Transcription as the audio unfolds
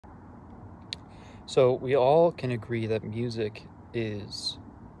So we all can agree that music is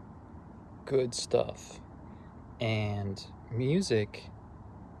good stuff, and music's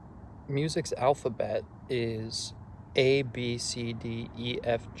alphabet is A, B, C, D, E,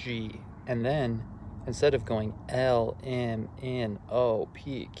 F, G, and then instead of going L, M, N, O,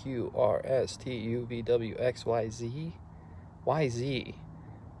 P, Q, R, S, T, U, V, W, X, Y, Z, why Z?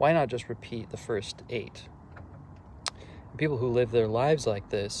 Why not just repeat the first 8? People who live their lives like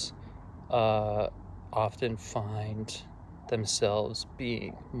this often find themselves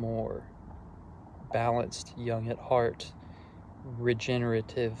being more balanced, young at heart,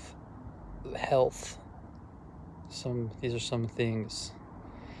 regenerative health. These are some things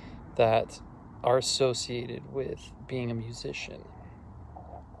that are associated with being a musician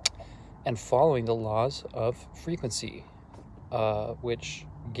and following the laws of frequency, which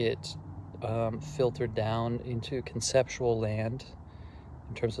get filtered down into conceptual land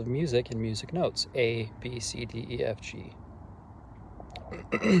in terms of music and music notes: A, B, C, D, E, F, G.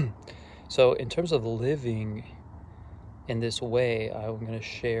 So in terms of living in this way, I'm going to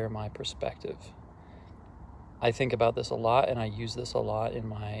share my perspective. I think about this a lot, and I use this a lot in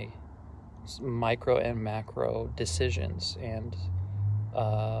my micro and macro decisions and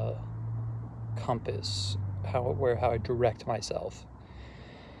compass, how I direct myself.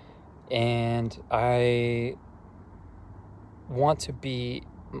 And I want to be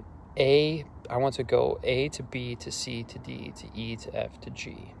I want to go A to B to C to D to E to F to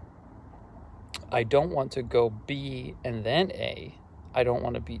G. I don't want to go B and then A. I don't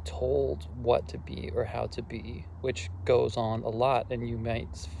want to be told what to be or how to be, which goes on a lot. And you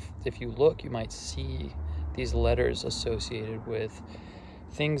might, if you look, you might see these letters associated with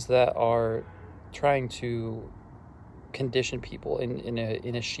things that are trying to condition people in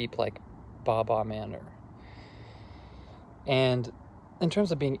a sheep like Baba manner. And in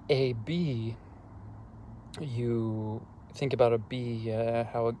terms of being A, B, you think about a bee,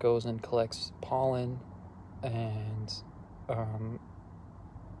 how it goes and collects pollen, and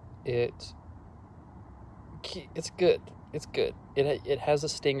it's good. It's good. It has a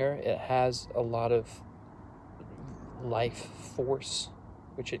stinger. It has a lot of life force,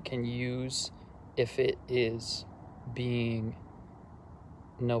 which it can use if it is being,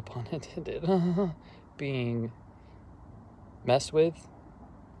 no pun intended, being messed with.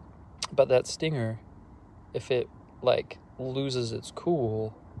 But that stinger, if it like loses its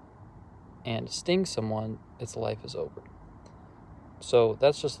cool and stings someone, its life is over. So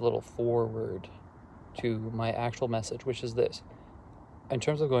that's just a little forward to my actual message, which is this. In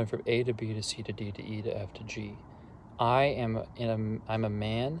terms of going from A to B to C to D to E to F to G, I'm a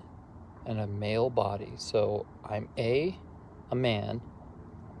man in a male body. So I'm A, a man,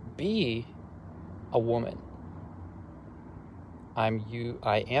 B, a woman. I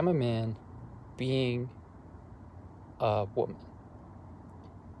am a man being a woman.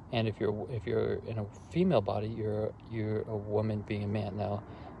 And if you're in a female body, you're a woman being a man. Now,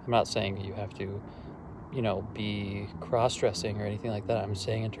 I'm not saying that you have to, be cross-dressing or anything like that. I'm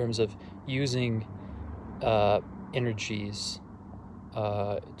saying in terms of using energies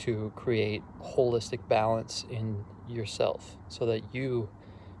to create holistic balance in yourself, so that you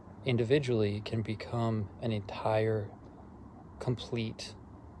individually can become an entire, complete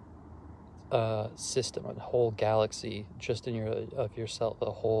system, a whole galaxy just of yourself,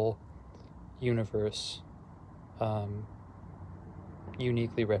 a whole universe,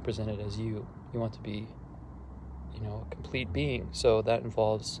 uniquely represented as you. You want to be, a complete being. So that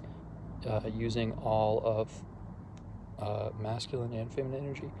involves using all of masculine and feminine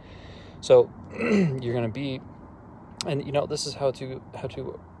energy. So you're going to be, and this is how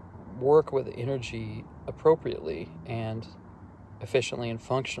to work with energy appropriately and efficiently and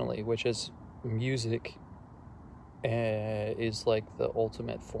functionally, which is music is like the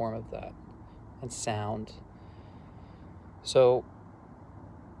ultimate form of that, and sound. So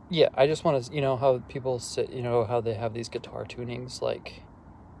yeah, I just want to, how people sit, how they have these guitar tunings, like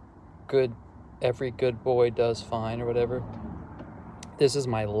every good boy does fine or whatever. This is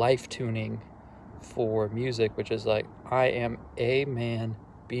my life tuning for music, which is like, I am a man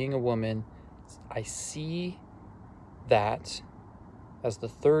being a woman. I see that as the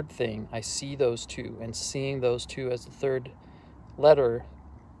third thing. I see those two, and seeing those two as the third letter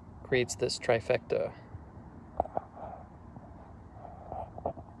creates this trifecta.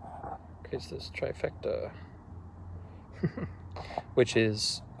 Which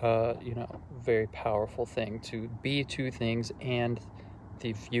is very powerful thing, to be two things and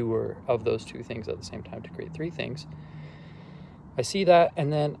the viewer of those two things at the same time to create three things. I see that,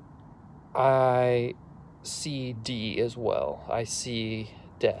 and then I see D as well. I see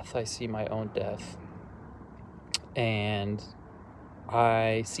death. I see my own death. And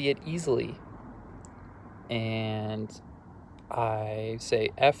I see it easily. And I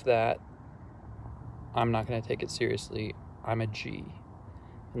say, F that. I'm not going to take it seriously. I'm a G.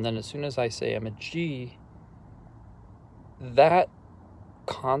 And then as soon as I say I'm a G, that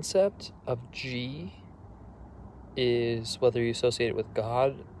concept of G is, whether you associate it with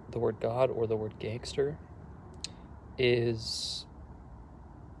God, the word God, or the word gangster, is,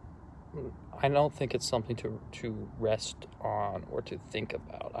 I don't think it's something to rest on or to think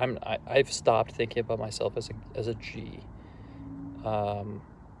about. I've stopped thinking about myself as a G,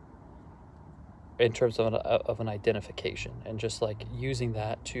 in terms of an identification, and just like using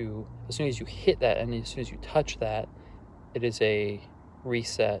that to, as soon as you hit that and as soon as you touch that, it is a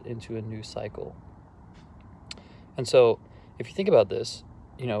reset into a new cycle. And so if you think about this,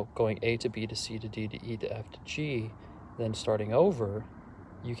 going A to B to C to D to E to F to G, then starting over,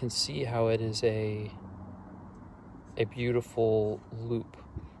 you can see how it is a beautiful loop.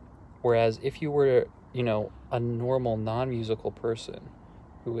 Whereas if you were, a normal non-musical person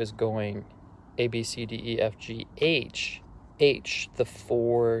who is going A, B, C, D, E, F, G, H, the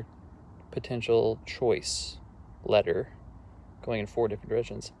 4 potential choice letter going in 4 different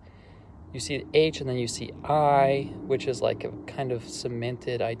directions, you see H, and then you see I, which is like a kind of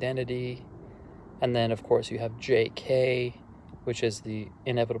cemented identity. And then, of course, you have JK, which is the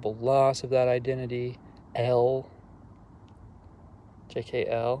inevitable loss of that identity. L,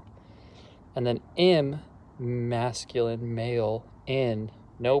 JKL. And then M, masculine, male. N,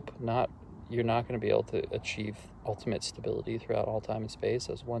 nope, you're not going to be able to achieve ultimate stability throughout all time and space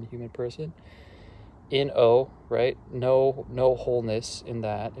as one human person. In O, right? No wholeness in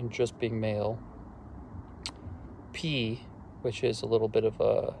that, and just being male. P, which is a little bit of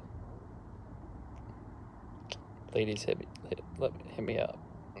a, ladies, hit me up.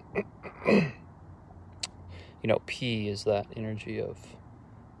 P is that energy of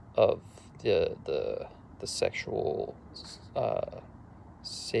the sexual,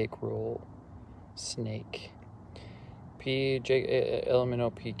 sacral snake. P, J, element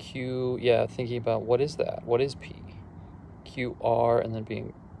O, P, Q. Yeah, thinking about what is that? What is P? Q, R, and then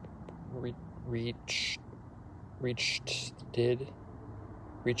being reached,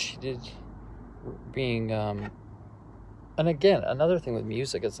 being, and again, another thing with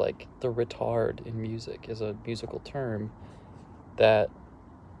music is like the retard in music is a musical term that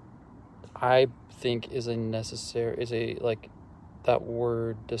I think is that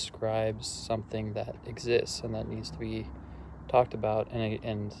word describes something that exists and that needs to be talked about,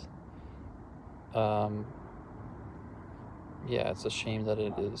 and it's a shame that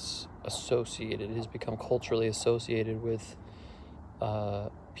it is associated. It has become culturally associated with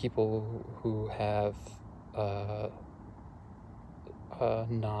people who have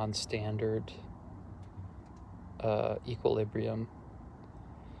non-standard equilibrium.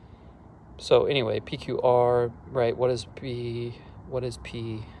 So anyway, PQR, right? What is P? What is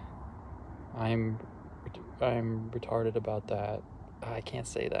P? I'm retarded about that. I can't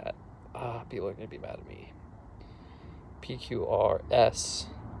say that. People are gonna be mad at me. PQRS.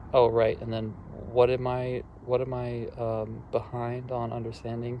 Oh, right. And then what am I behind on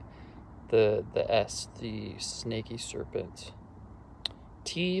understanding? The S, the snaky serpent.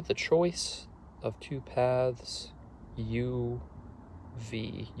 T, the choice of 2 paths. U,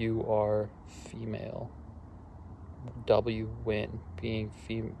 V, you are female. W, win, being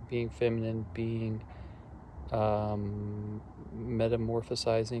feminine, being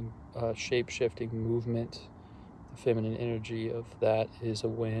metamorphosizing, shape-shifting movement. The feminine energy of that is a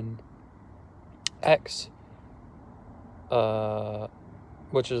win. X,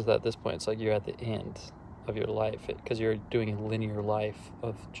 which is at this point, it's like you're at the end of your life, because you're doing a linear life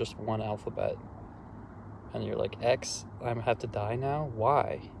of just one alphabet. And you're like, X, I'm gonna have to die now?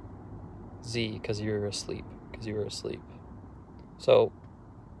 Why? Z, because you're asleep. So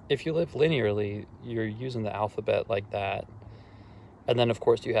if you live linearly, you're using the alphabet like that. And then, of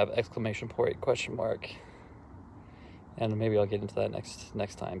course, you have exclamation point, question mark. And maybe I'll get into that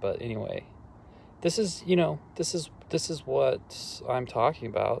next time. But anyway, this is what I'm talking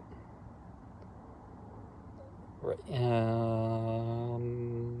about. Right.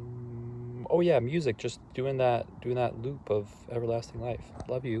 Oh yeah, music, just doing that loop of everlasting life.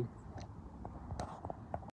 Love you.